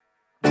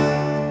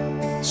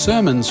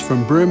Sermons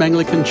from Broome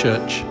Anglican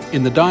Church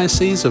in the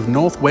Diocese of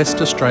North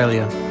West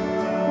Australia.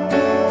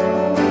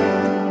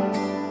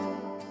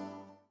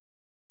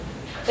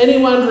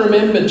 Anyone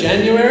remember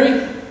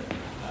January?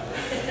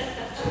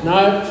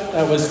 No,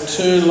 that was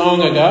too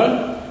long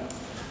ago.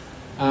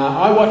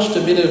 I watched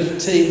a bit of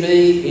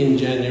TV in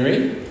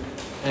January,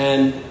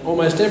 and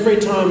almost every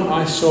time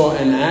I saw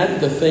an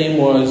ad, the theme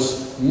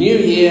was New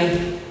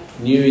Year,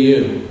 New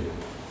You.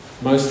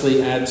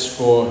 Mostly ads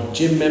for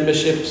gym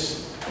memberships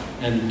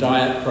and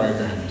diet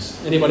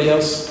programs. Anybody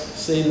else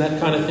seen that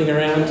kind of thing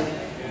around?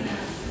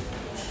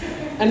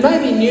 And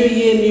maybe New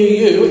Year, New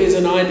You is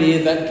an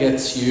idea that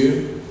gets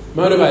you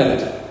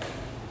motivated.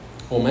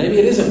 Or maybe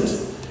it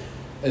isn't.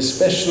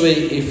 Especially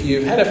if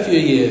you've had a few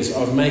years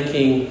of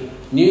making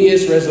New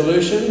Year's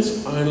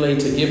resolutions only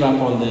to give up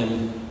on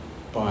them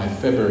by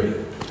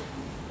February.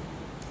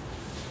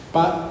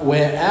 But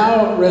where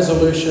our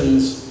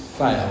resolutions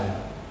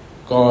fail,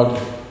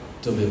 God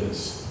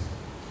delivers.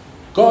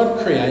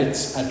 God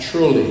creates a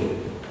truly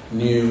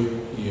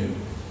new you.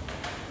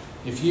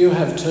 If you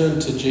have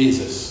turned to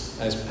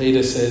Jesus, as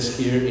Peter says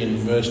here in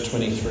verse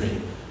 23,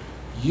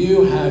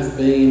 you have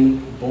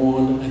been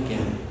born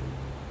again.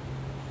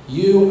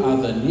 You are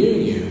the new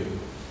you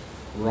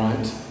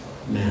right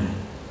now.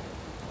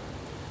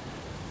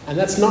 And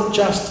that's not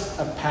just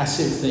a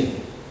passive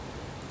thing.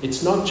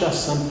 It's not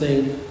just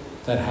something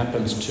that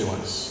happens to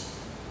us.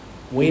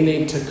 We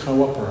need to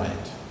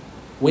cooperate.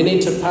 We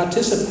need to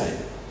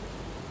participate.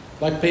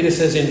 Like Peter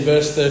says in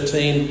verse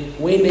 13,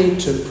 we need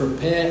to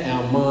prepare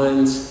our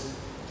minds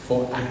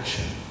for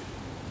action.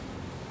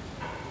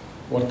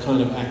 What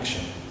kind of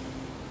action?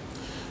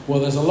 Well,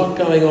 there's a lot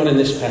going on in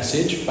this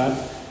passage, but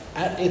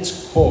at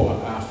its core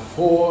are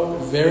four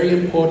very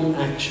important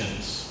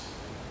actions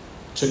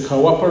to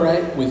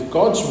cooperate with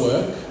God's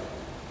work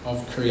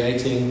of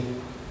creating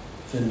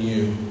the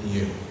new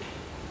you.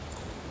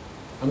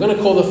 I'm going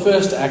to call the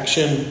first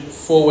action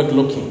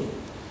forward-looking.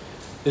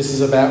 This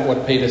is about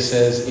what Peter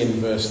says in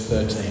verse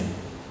 13.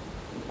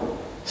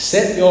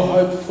 Set your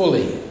hope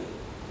fully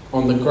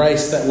on the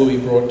grace that will be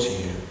brought to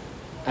you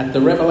at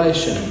the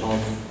revelation of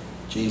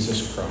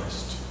Jesus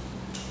Christ.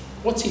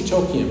 What's he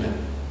talking about?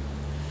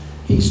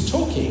 He's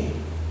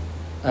talking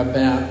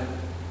about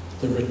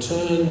the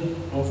return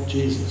of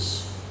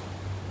Jesus.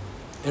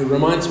 It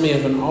reminds me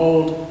of an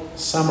old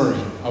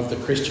summary of the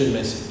Christian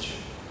message.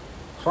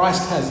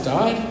 Christ has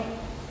died,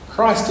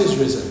 Christ is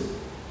risen,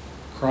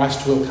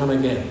 Christ will come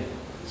again.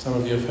 Some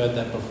of you have heard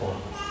that before.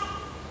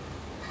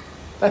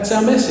 That's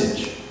our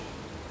message.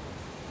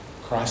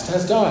 Christ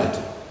has died.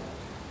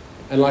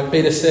 And like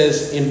Peter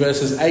says in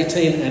verses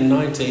 18 and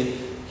 19,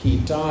 he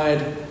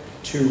died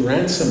to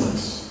ransom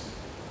us.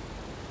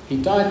 He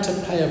died to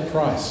pay a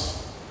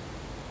price.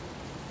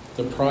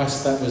 The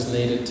price that was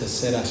needed to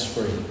set us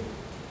free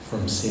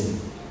from sin.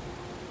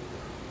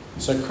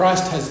 So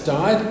Christ has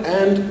died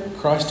and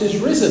Christ is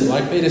risen.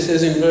 Like Peter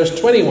says in verse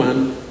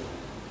 21,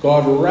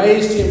 God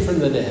raised him from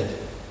the dead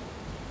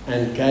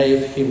and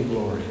gave him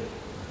glory.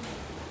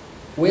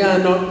 We are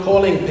not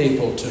calling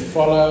people to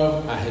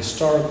follow a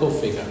historical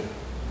figure,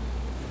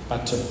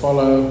 but to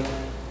follow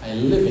a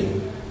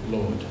living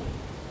Lord.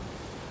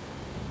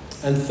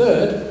 And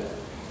third,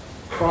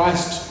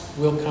 Christ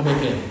will come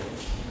again.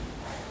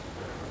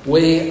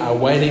 We are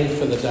waiting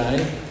for the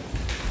day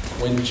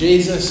when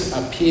Jesus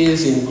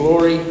appears in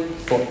glory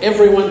for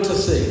everyone to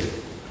see.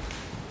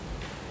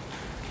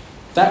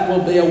 That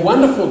will be a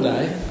wonderful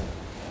day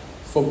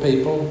for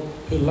people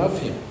who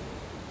love him.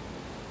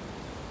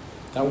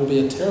 That will be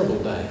a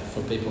terrible day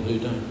for people who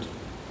don't.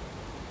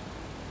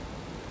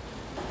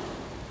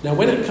 Now,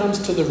 when it comes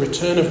to the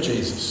return of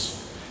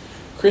Jesus,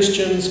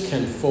 Christians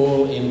can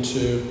fall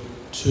into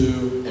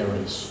two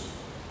errors.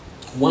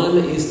 One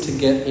is to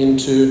get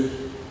into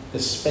the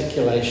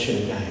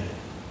speculation game,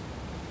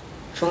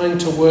 trying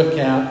to work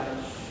out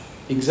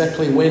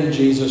exactly when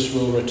Jesus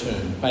will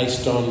return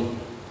based on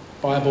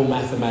Bible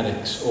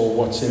mathematics or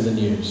what's in the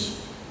news.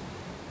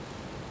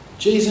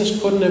 Jesus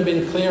couldn't have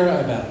been clearer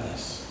about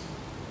this.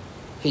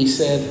 He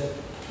said,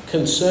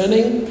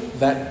 concerning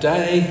that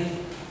day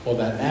or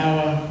that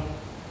hour,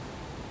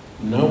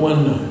 no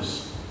one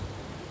knows.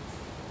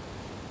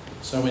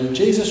 So when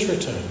Jesus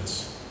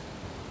returns,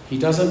 he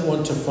doesn't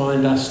want to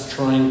find us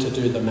trying to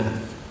do the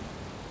math.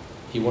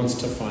 He wants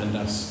to find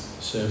us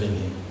serving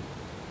him.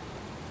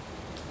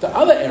 The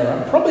other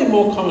error, probably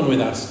more common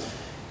with us,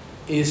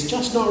 is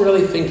just not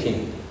really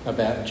thinking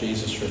about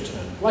Jesus'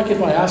 return. Like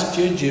if I asked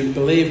you, do you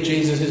believe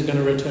Jesus is going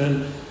to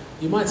return?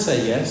 You might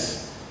say yes,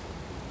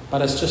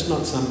 but it's just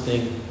not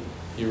something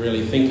you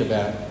really think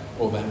about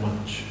all that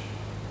much.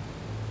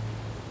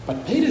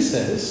 But Peter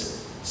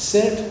says,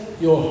 set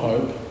your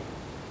hope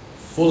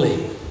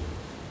fully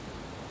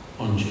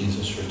on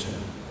Jesus'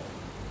 return.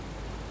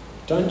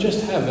 Don't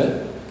just have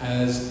it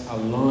as a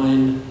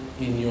line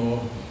in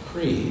your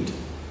creed.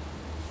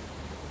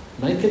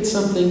 Make it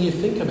something you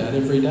think about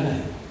every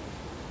day.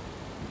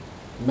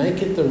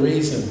 Make it the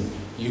reason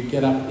you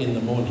get up in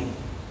the morning.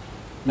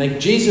 Make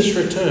Jesus'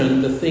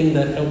 return the thing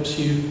that helps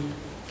you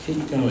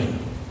keep going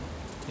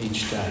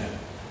each day.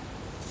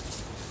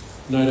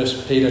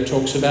 Notice Peter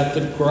talks about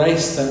the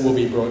grace that will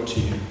be brought to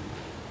you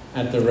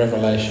at the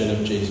revelation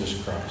of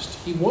Jesus Christ.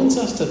 He wants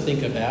us to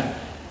think about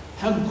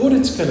how good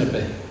it's going to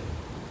be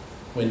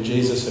when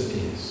Jesus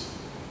appears.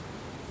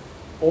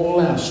 All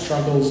our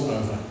struggles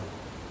over,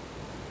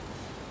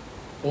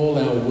 all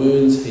our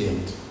wounds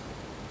healed,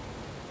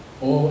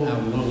 all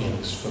our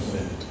longings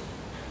fulfilled.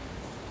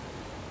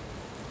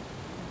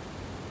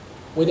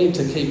 We need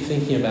to keep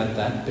thinking about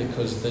that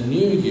because the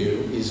new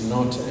you is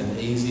not an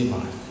easy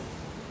life.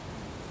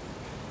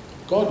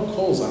 God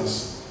calls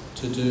us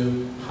to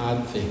do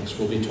hard things.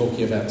 We'll be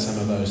talking about some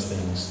of those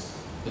things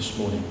this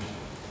morning.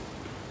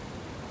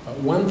 But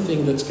one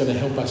thing that's going to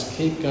help us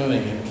keep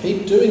going and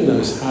keep doing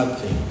those hard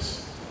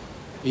things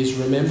is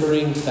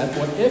remembering that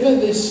whatever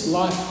this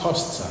life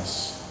costs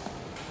us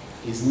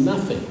is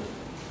nothing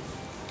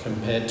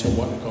compared to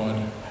what God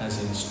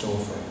has in store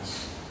for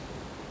us.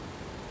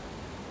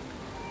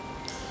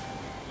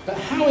 But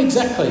how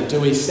exactly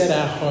do we set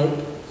our hope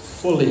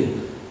fully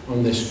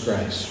on this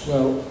grace?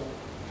 Well,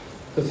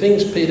 the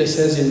things Peter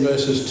says in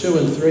verses 2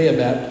 and 3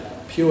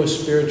 about pure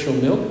spiritual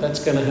milk,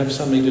 that's going to have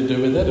something to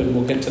do with it, and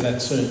we'll get to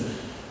that soon.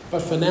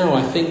 But for now,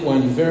 I think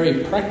one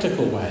very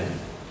practical way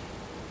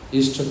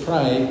is to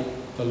pray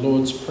the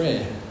Lord's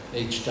Prayer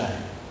each day.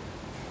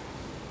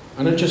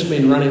 I don't just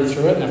mean running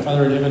through it, our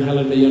Father in heaven,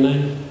 hallowed be your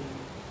name.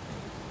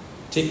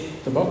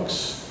 Tick the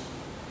box.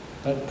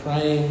 But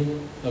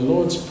praying the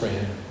Lord's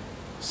Prayer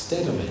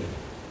steadily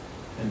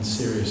and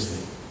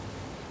seriously.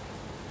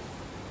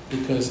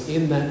 Because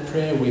in that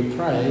prayer we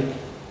pray,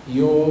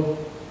 your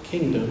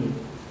kingdom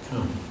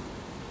come.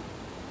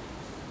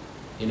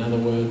 In other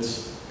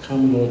words,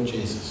 come Lord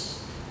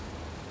Jesus.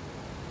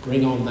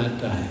 Bring on that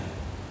day.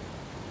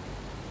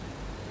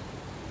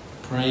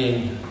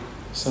 Praying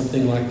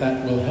something like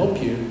that will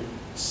help you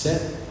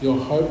set your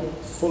hope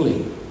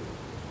fully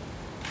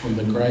on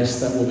the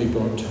grace that will be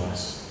brought to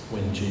us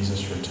when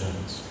Jesus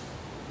returns.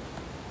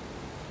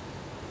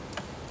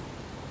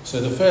 So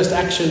the first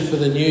action for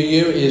the new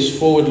you is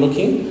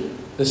forward-looking.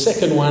 The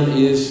second one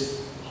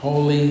is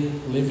holy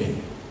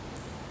living.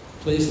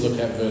 Please look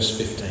at verse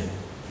 15.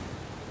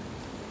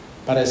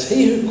 But as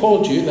he who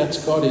called you,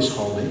 that's God, is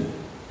holy,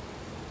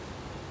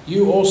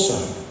 you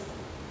also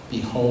be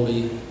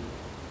holy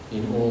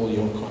in all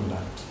your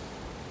conduct.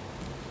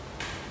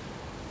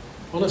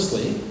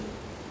 Honestly,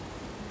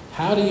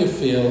 how do you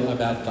feel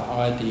about the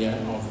idea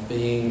of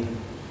being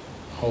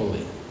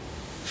holy?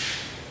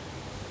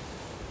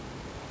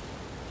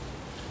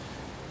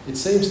 It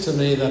seems to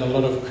me that a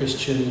lot of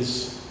Christians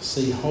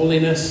see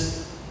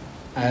holiness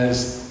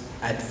as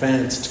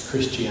advanced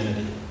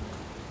Christianity.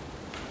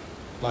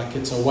 Like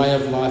it's a way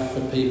of life for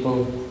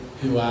people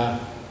who are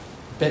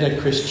better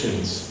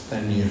Christians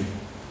than you.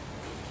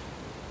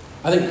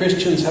 I think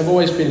Christians have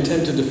always been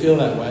tempted to feel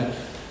that way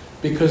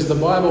because the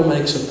Bible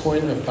makes a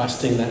point of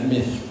busting that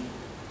myth.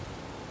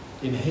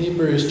 In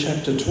Hebrews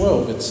chapter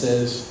 12 it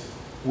says,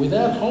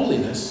 without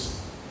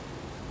holiness,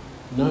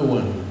 no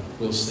one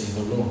will see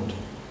the Lord.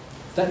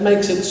 That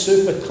makes it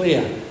super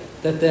clear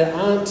that there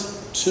aren't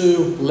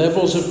two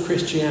levels of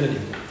Christianity,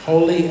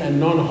 holy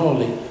and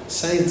non-holy,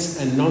 saints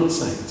and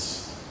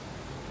non-saints.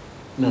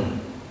 No.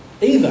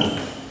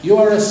 Either you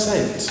are a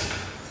saint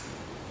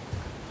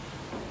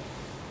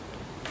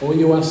or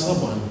you are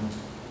someone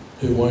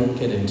who won't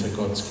get into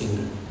God's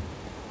kingdom.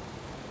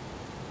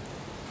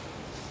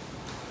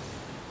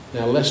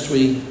 Now, lest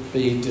we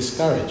be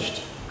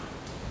discouraged,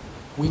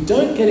 we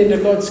don't get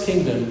into God's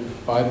kingdom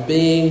by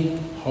being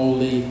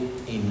holy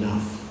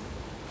enough.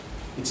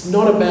 It's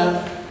not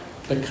about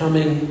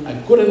becoming a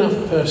good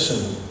enough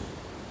person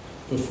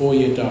before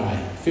you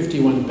die,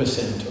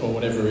 51% or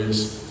whatever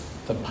is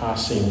the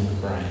passing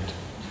grade.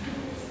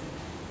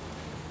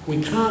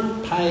 We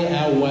can't pay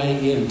our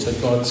way into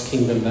God's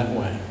kingdom that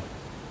way.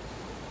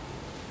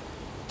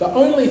 The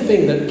only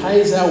thing that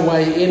pays our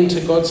way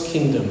into God's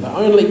kingdom, the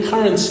only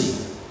currency,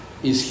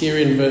 is here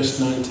in verse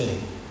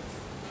 19.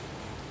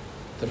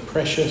 The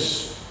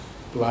precious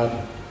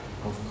blood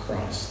of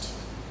Christ.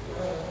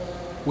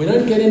 We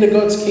don't get into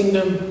God's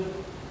kingdom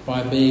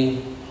by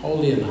being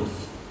holy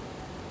enough,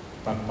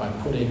 but by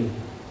putting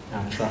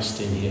our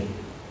trust in Him.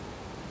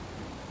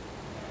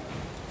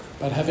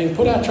 But having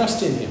put our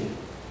trust in Him,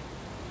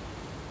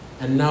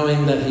 and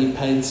knowing that He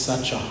paid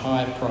such a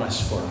high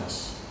price for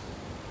us,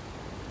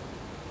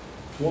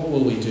 what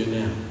will we do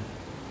now?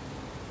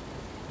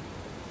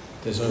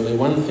 There's only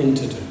one thing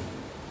to do.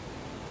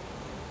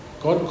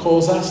 God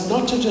calls us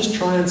not to just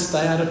try and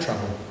stay out of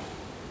trouble,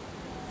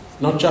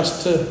 not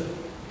just to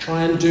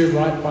try and do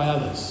right by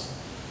others.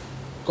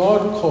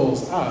 God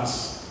calls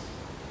us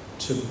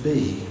to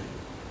be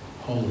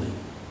holy.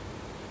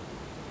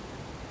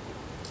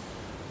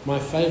 My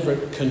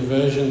favourite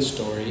conversion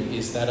story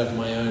is that of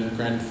my own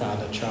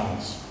grandfather,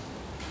 Charles.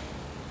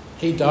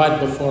 He died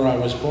before I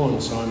was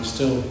born, so I'm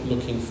still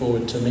looking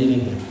forward to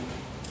meeting him.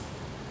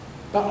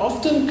 But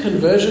often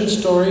conversion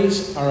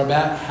stories are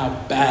about how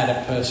bad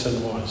a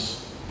person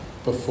was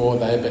before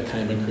they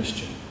became a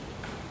Christian.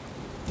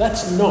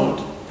 That's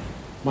not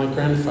my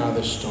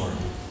grandfather's story.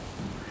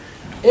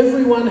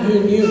 Everyone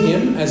who knew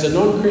him as a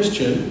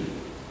non-Christian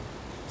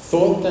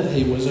thought that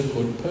he was a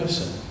good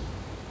person.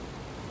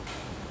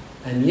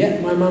 And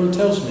yet my mum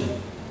tells me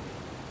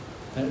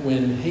that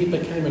when he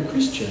became a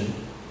Christian,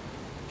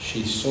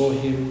 she saw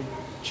him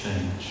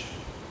change.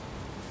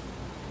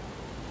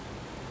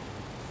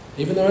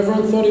 Even though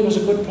everyone thought he was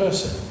a good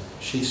person,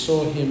 she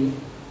saw him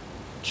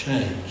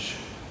change.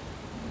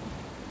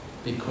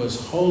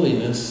 Because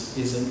holiness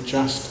isn't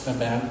just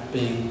about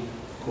being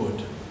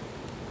good.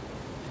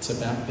 It's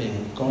about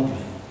being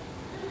godly.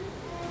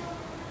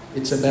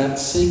 It's about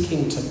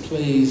seeking to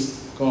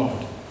please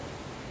God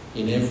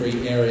in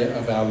every area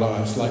of our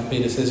lives. Like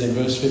Peter says in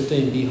verse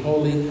 15, be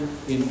holy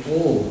in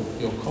all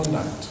your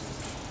conduct.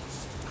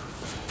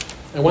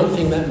 And one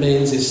thing that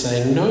means is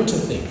saying no to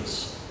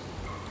things.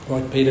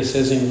 Like Peter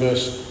says in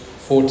verse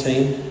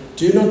 14,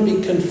 do not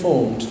be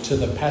conformed to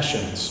the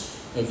passions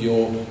of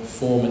your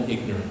former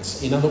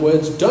ignorance. In other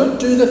words, don't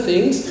do the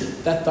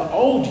things that the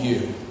old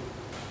you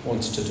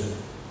wants to do.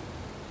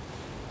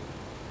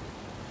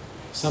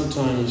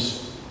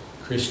 Sometimes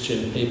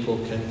Christian people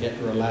can get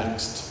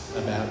relaxed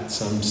about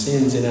some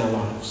sins in our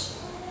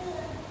lives.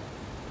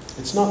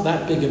 It's not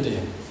that big a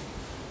deal.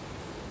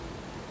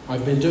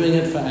 I've been doing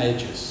it for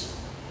ages.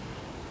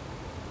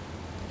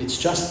 It's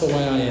just the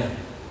way I am.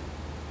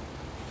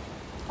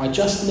 I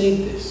just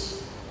need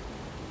this.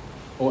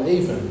 Or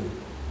even,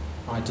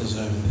 I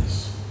deserve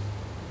this.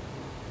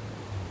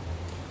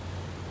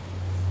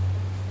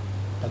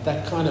 But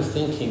that kind of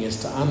thinking is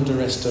to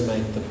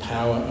underestimate the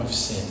power of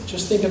sin.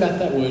 Just think about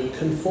that word,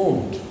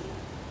 conformed.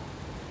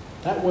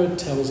 That word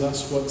tells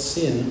us what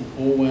sin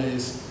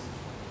always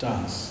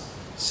does.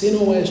 Sin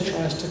always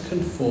tries to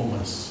conform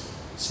us.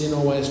 Sin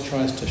always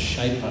tries to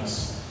shape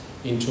us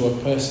into a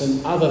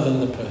person other than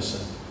the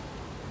person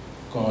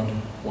God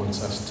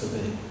wants us to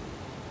be.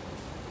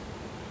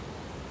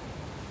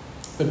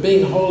 But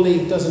being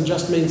holy doesn't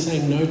just mean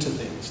saying no to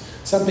things.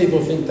 Some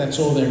people think that's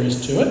all there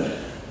is to it.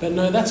 But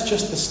no, that's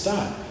just the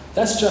start.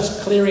 That's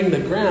just clearing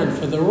the ground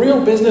for the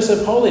real business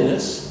of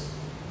holiness,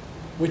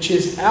 which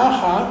is our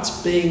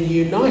hearts being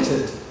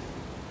united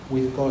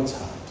with God's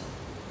heart.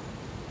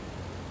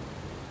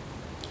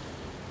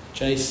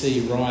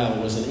 J.C.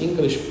 Ryle was an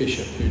English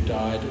bishop who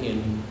died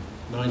in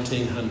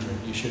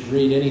 1900. You should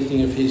read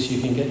anything of his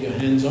you can get your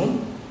hands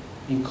on,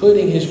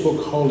 including his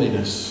book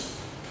Holiness,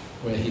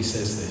 where he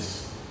says this.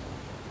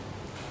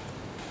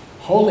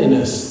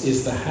 Holiness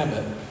is the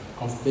habit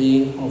of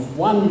being of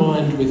one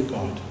mind with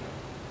God,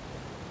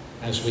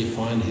 as we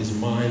find his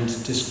mind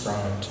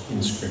described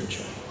in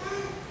Scripture.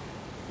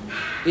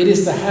 It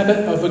is the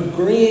habit of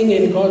agreeing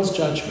in God's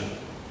judgment,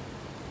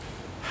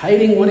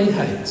 hating what he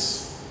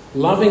hates,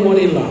 loving what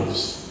he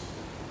loves,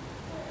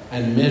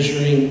 and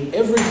measuring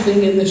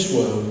everything in this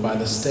world by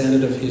the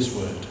standard of his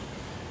word.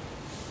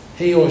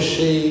 He or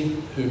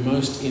she who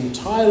most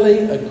entirely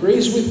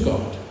agrees with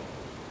God,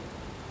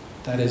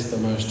 that is the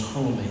most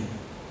holy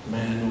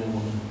man or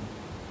woman.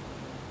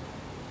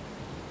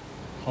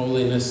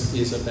 Holiness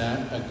is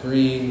about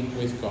agreeing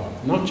with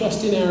God, not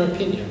just in our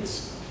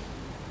opinions,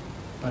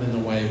 but in the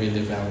way we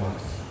live our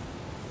life.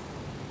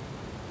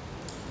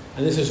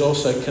 And this is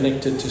also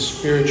connected to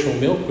spiritual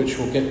milk, which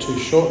we'll get to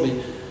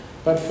shortly.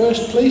 But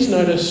first, please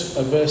notice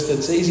a verse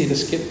that's easy to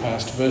skip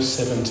past, verse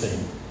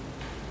 17.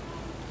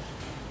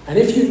 And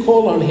if you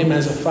call on him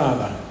as a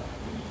father,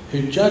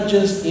 who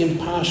judges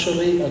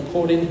impartially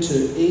according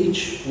to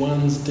each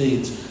one's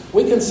deeds.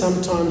 We can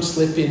sometimes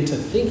slip into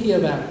thinking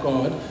about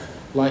God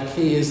like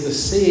he is the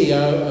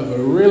CEO of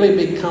a really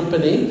big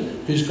company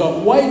who's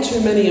got way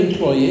too many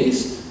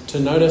employees to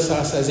notice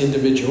us as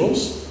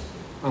individuals,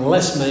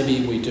 unless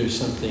maybe we do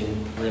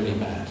something really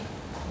bad.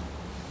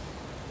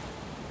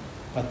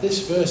 But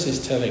this verse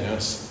is telling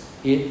us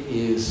it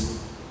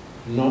is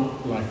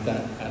not like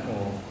that at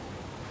all.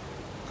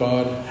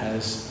 God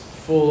has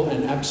full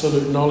and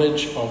absolute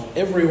knowledge of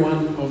every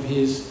one of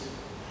his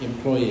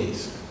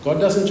employees. God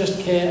doesn't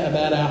just care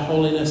about our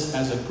holiness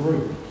as a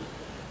group.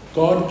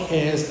 God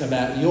cares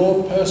about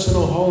your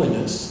personal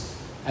holiness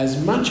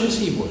as much as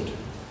he would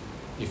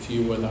if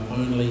you were the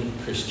only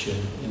Christian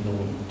in the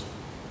world.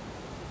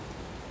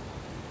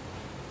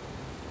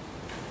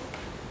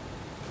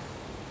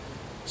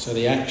 So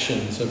the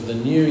actions of the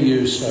new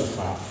you so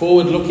far: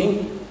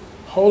 forward-looking,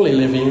 holy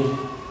living,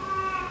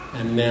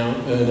 and now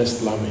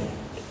earnest loving.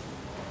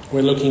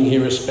 We're looking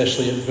here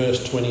especially at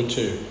verse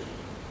 22.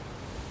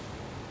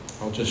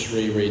 I'll just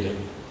reread it.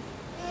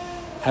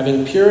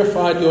 Having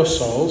purified your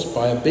souls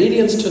by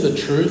obedience to the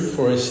truth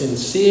for a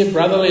sincere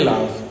brotherly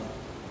love,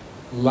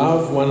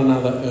 love one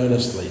another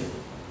earnestly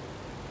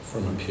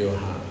from a pure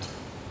heart.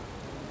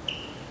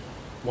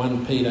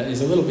 1 Peter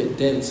is a little bit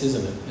dense,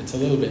 isn't it? It's a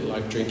little bit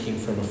like drinking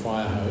from a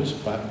fire hose,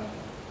 but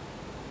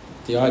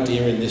the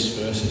idea in this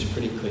verse is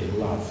pretty clear: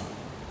 love.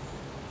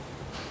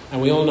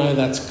 And we all know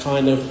that's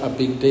kind of a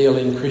big deal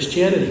in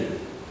Christianity.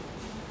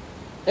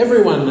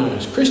 Everyone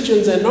knows,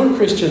 Christians and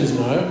non-Christians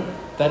know,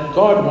 that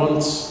God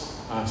wants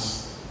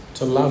us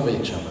to love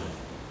each other.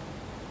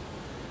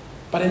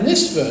 But in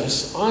this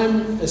verse,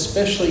 I'm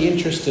especially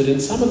interested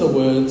in some of the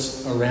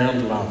words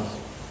around love.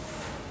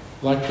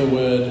 like the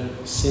word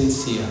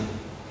sincere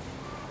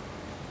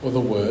or the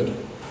word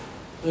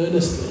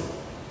earnestly.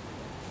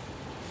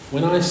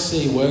 When I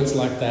see words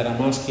like that,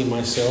 I'm asking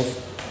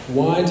myself,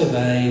 why do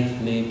they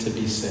need to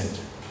be said?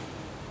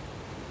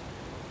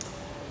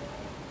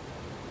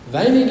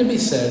 They need to be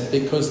said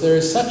because there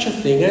is such a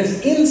thing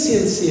as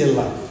insincere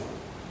love.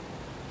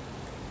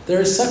 There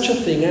is such a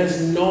thing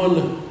as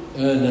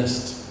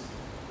non-earnest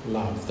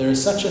love. There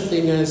is such a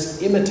thing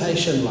as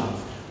imitation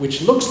love,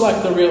 which looks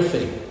like the real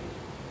thing,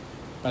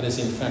 but is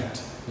in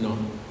fact not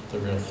the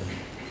real thing.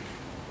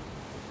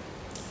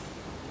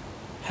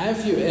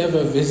 Have you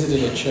ever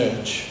visited a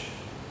church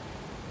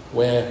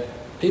where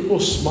people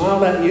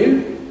smiled at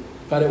you,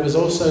 but it was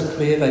also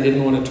clear they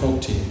didn't want to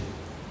talk to you?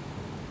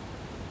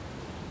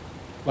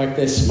 Like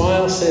their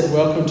smile said,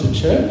 "Welcome to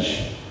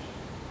church,"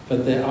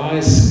 but their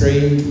eyes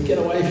screamed, "Get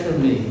away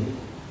from me."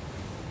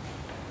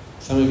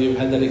 Some of you have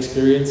had that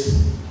experience.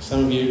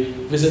 Some of you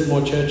visit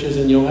more churches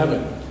and you'll have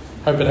it.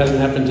 Hope it hasn't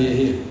happened to you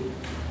here.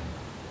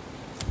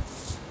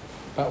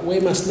 But we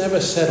must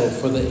never settle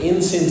for the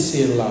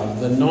insincere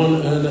love, the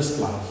non-earnest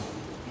love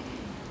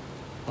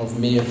of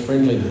mere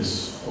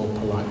friendliness or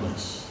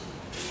politeness.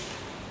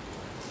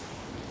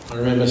 I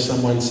remember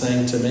someone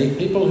saying to me,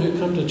 people who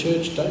come to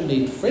church don't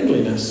need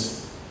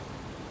friendliness,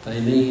 they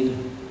need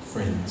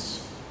friends.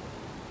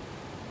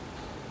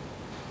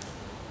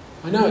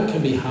 I know it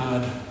can be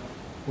hard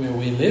where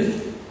we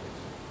live.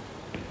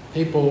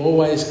 People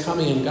always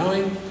coming and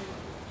going.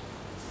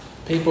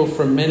 People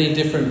from many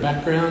different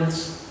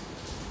backgrounds.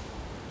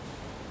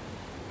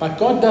 But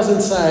God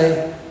doesn't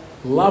say,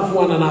 love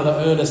one another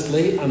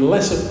earnestly,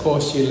 unless, of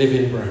course, you live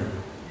in Broome.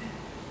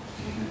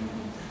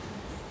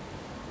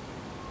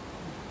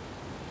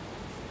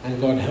 And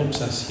God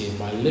helps us here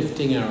by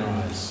lifting our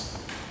eyes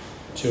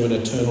to an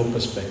eternal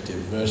perspective.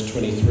 Verse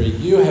 23,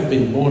 you have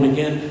been born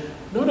again,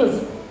 not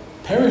of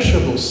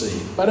perishable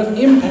seed, but of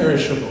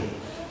imperishable,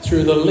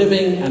 through the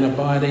living and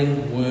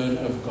abiding Word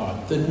of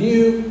God. The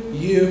new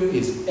you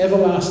is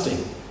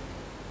everlasting.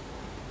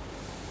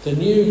 The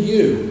new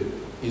you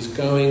is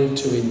going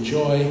to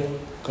enjoy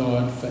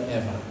God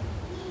forever.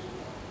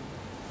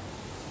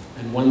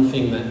 And one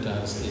thing that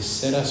does is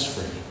set us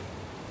free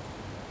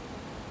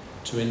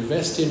to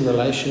invest in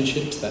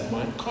relationships that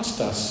might cost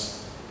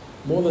us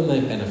more than they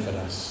benefit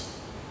us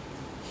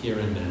here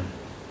and now.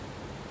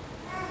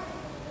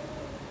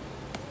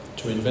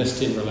 To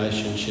invest in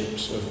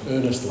relationships of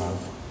earnest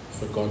love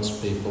for God's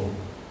people,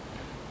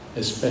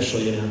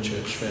 especially in our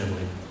church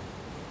family.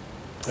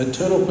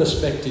 Eternal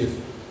perspective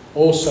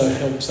also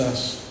helps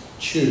us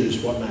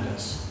choose what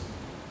matters.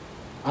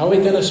 Are we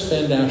going to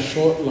spend our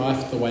short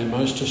life the way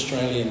most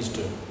Australians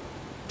do,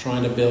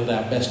 trying to build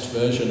our best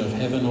version of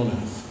heaven on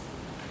earth?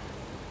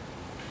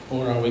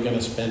 Or are we going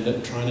to spend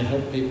it trying to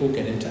help people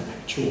get into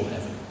actual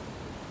heaven?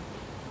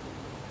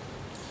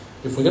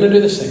 If we're going to do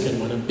the second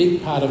one, a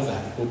big part of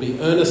that will be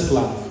earnest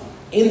love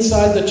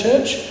inside the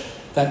church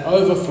that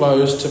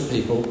overflows to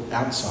people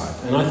outside.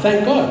 And I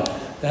thank God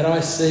that I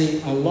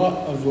see a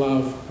lot of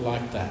love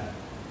like that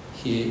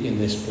here in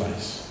this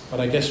place.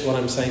 But I guess what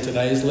I'm saying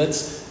today is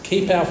let's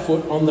keep our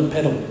foot on the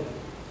pedal.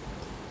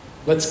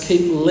 Let's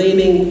keep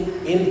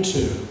leaning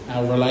into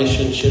our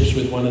relationships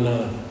with one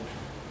another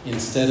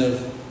instead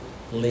of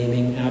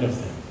leaning out of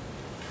them.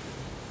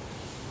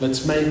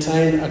 Let's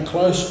maintain a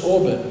close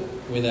orbit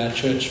with our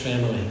church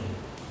family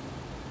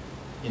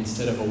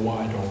instead of a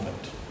wide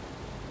orbit.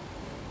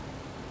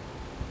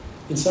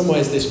 In some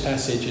ways, this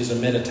passage is a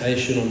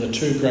meditation on the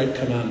two great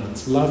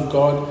commandments, love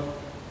God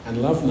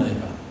and love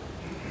neighbour.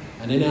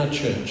 And in our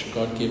church,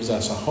 God gives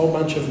us a whole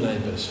bunch of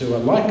neighbours who are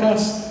like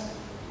us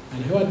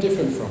and who are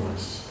different from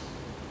us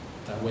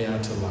that we are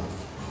to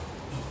love.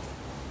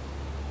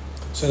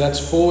 So that's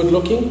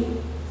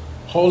forward-looking,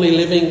 holy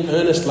living,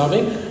 earnest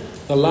loving.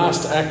 The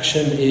last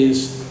action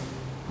is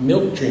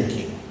milk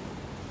drinking.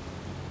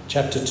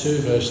 Chapter 2,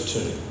 verse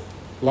 2.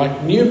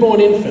 Like newborn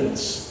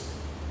infants,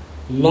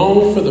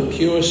 long for the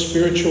pure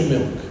spiritual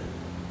milk,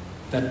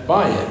 that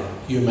by it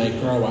you may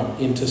grow up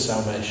into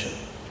salvation.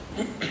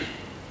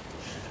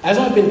 As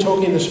I've been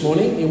talking this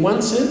morning, in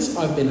one sense,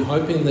 I've been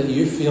hoping that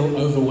you feel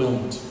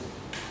overwhelmed.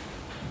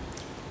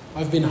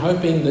 I've been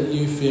hoping that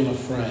you feel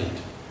afraid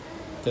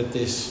that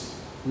this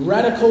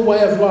radical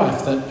way of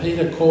life that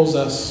Peter calls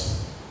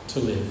us to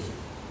live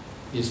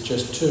is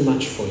just too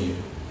much for you,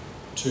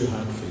 too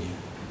hard for you.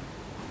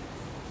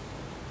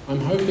 I'm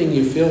hoping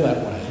you feel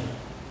that way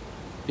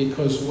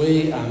because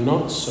we are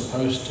not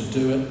supposed to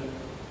do it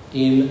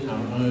in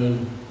our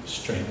own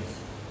strength.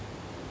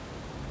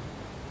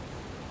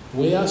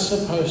 We are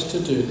supposed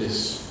to do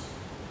this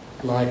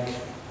like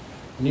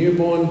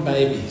newborn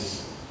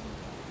babies,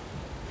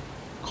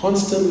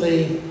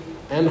 constantly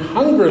and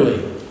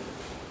hungrily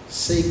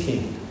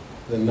seeking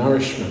the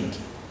nourishment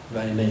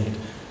they need.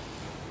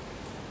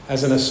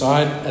 As an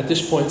aside, at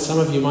this point, some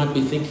of you might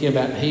be thinking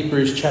about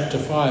Hebrews chapter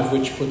 5,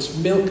 which puts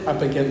milk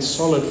up against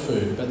solid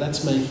food, but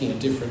that's making a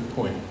different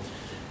point.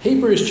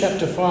 Hebrews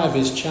chapter 5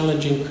 is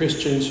challenging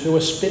Christians who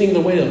are spinning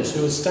the wheels,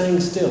 who are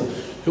staying still,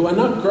 who are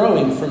not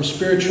growing from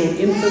spiritual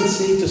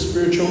infancy to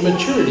spiritual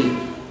maturity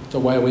the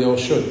way we all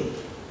should.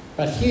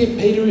 But here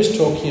Peter is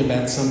talking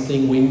about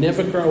something we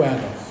never grow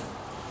out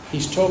of.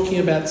 He's talking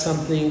about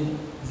something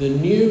the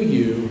new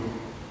you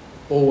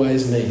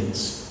always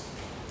needs.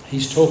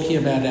 He's talking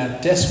about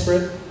our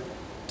desperate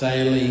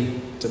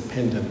daily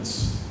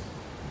dependence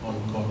on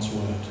God's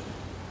word.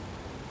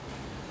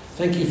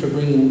 Thank you for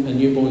bringing a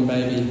newborn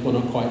baby, well,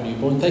 not quite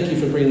newborn. Thank you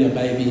for bringing a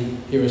baby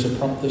here as a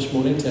prop this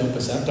morning to help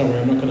us out. Don't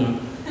worry, I'm not going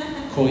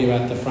to call you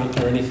out the front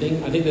or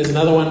anything. I think there's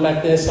another one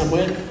back there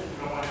somewhere,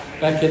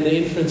 back in the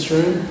infant's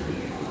room.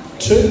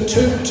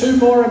 Two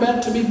more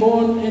about to be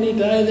born any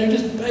day. They're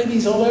just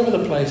babies all over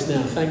the place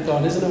now, thank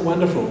God. Isn't it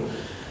wonderful?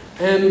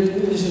 And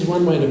this is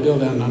one way to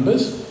build our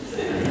numbers.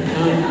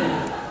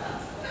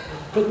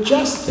 But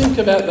just think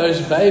about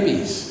those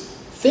babies.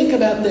 Think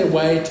about their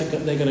way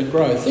they're going to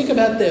grow. Think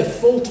about their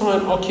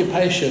full-time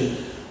occupation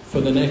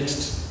for the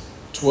next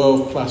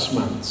 12 plus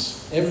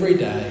months. Every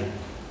day,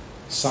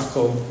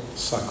 suckle,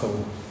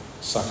 suckle,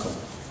 suckle.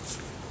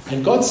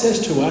 And God says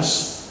to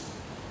us,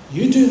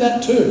 you do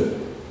that too.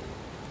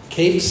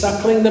 Keep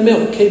suckling the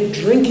milk. Keep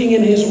drinking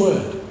in his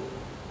word.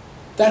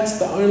 That's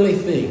the only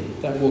thing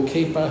that will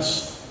keep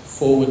us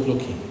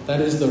forward-looking.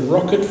 That is the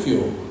rocket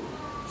fuel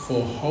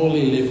for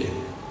holy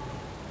living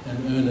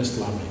and earnest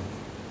loving.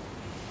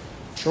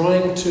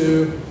 Trying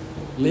to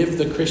live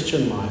the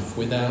Christian life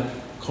without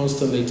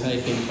constantly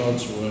taking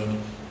God's word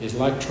is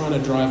like trying to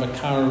drive a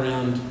car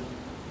around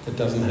that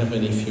doesn't have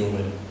any fuel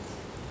in it.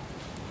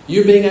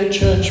 You being at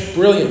church,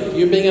 brilliant.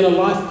 You being in a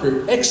life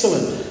group,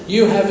 excellent.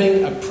 You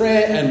having a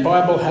prayer and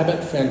Bible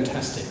habit,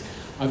 fantastic.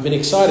 I've been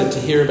excited to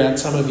hear about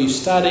some of you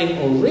starting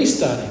or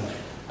restarting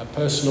a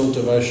personal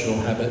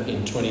devotional habit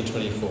in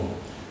 2024.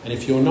 And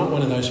if you're not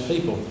one of those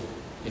people,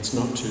 it's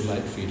not too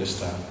late for you to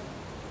start.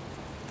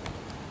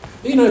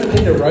 You know,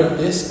 Peter wrote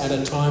this at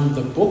a time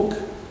the book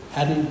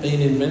hadn't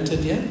been invented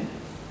yet.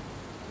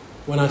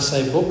 When I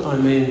say book, I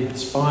mean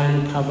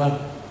spine, cover,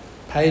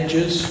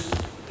 pages.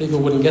 People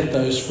wouldn't get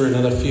those for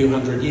another few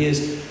hundred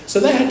years. So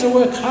they had to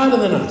work harder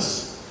than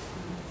us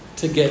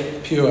to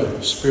get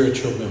pure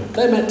spiritual milk.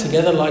 They met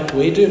together like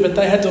we do, but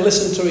they had to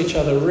listen to each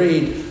other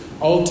read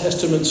Old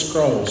Testament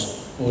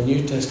scrolls or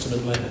New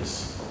Testament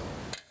letters.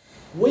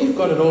 We've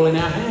got it all in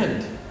our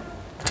hand.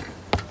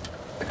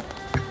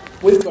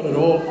 We've got it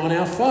all on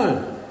our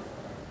phone.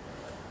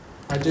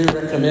 I do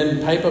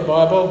recommend paper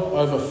Bible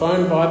over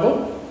phone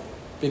Bible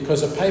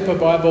because a paper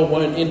Bible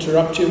won't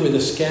interrupt you with a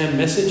scam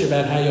message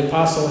about how your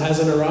parcel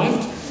hasn't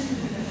arrived.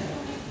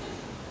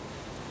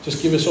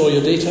 Just give us all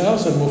your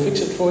details and we'll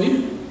fix it for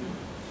you.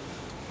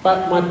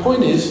 But my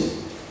point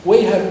is,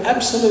 we have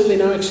absolutely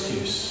no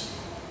excuse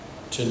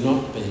to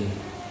not be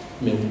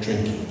milk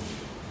drinking.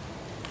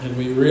 And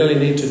we really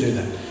need to do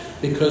that.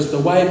 Because the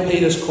way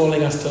Peter's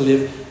calling us to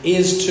live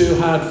is too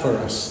hard for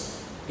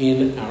us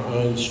in our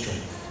own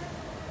strength.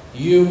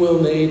 You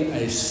will need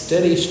a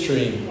steady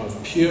stream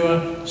of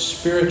pure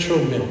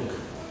spiritual milk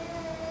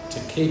to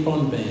keep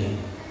on being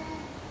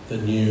the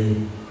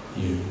new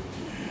you.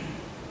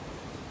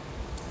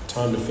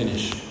 Time to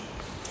finish.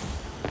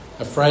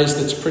 A phrase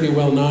that's pretty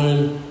well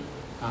known,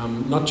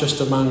 not just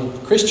among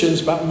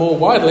Christians, but more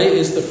widely,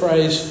 is the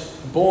phrase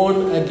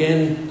born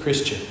again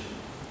Christian.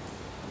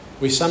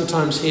 We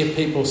sometimes hear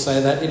people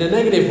say that in a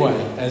negative way,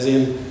 as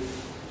in,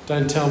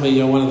 don't tell me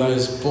you're one of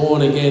those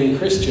born-again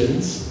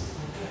Christians.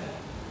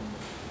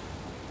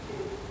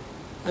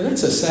 And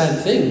that's a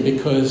sad thing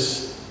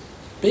because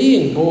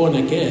being born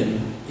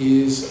again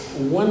is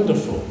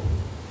wonderful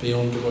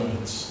beyond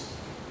words.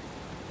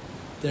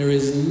 There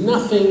is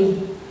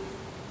nothing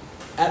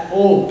at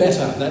all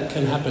better that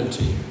can happen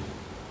to you.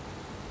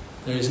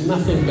 There is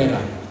nothing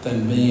better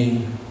than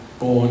being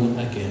born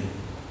again.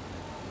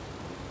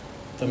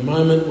 The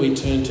moment we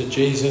turn to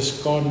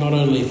Jesus, God not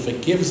only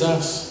forgives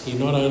us, he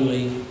not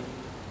only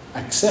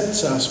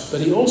accepts us,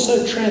 but he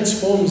also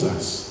transforms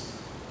us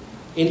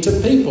into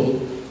people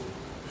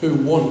who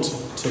want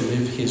to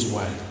live his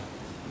way.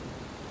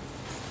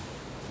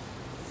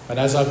 But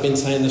as I've been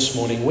saying this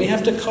morning, we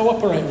have to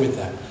cooperate with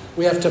that.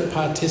 We have to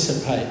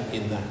participate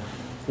in that.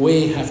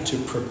 We have to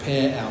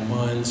prepare our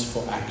minds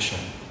for action.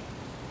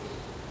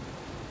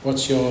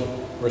 What's your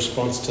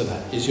response to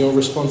that? Is your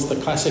response the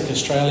classic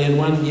Australian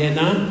one, yeah,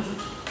 no?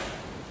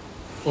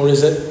 Or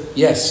is it,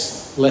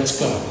 yes, let's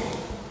go?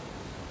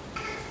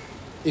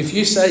 If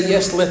you say,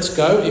 yes, let's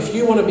go, if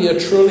you want to be a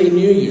truly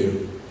new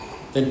you,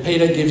 then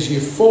Peter gives you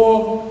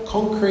 4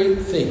 concrete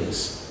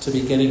things to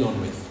be getting on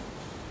with.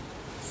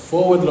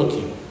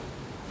 Forward-looking,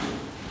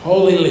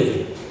 holy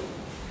living,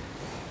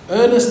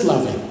 earnest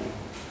loving,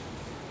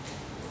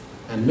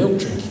 and milk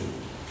drinking.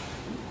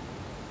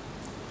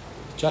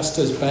 Just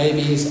as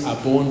babies are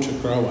born to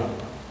grow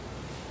up,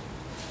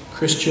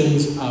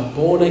 Christians are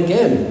born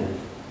again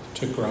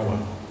to grow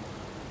up.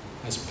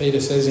 As Peter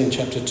says in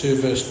chapter 2,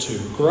 verse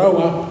 2, grow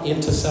up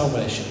into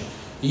salvation.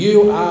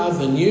 You are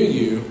the new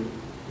you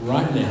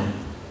right now.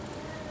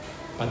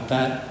 But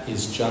that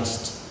is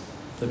just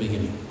the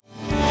beginning.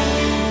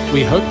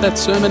 We hope that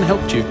sermon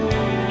helped you.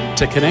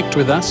 To connect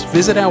with us,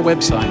 visit our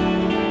website,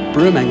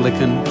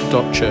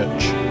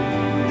 broomanglican.church.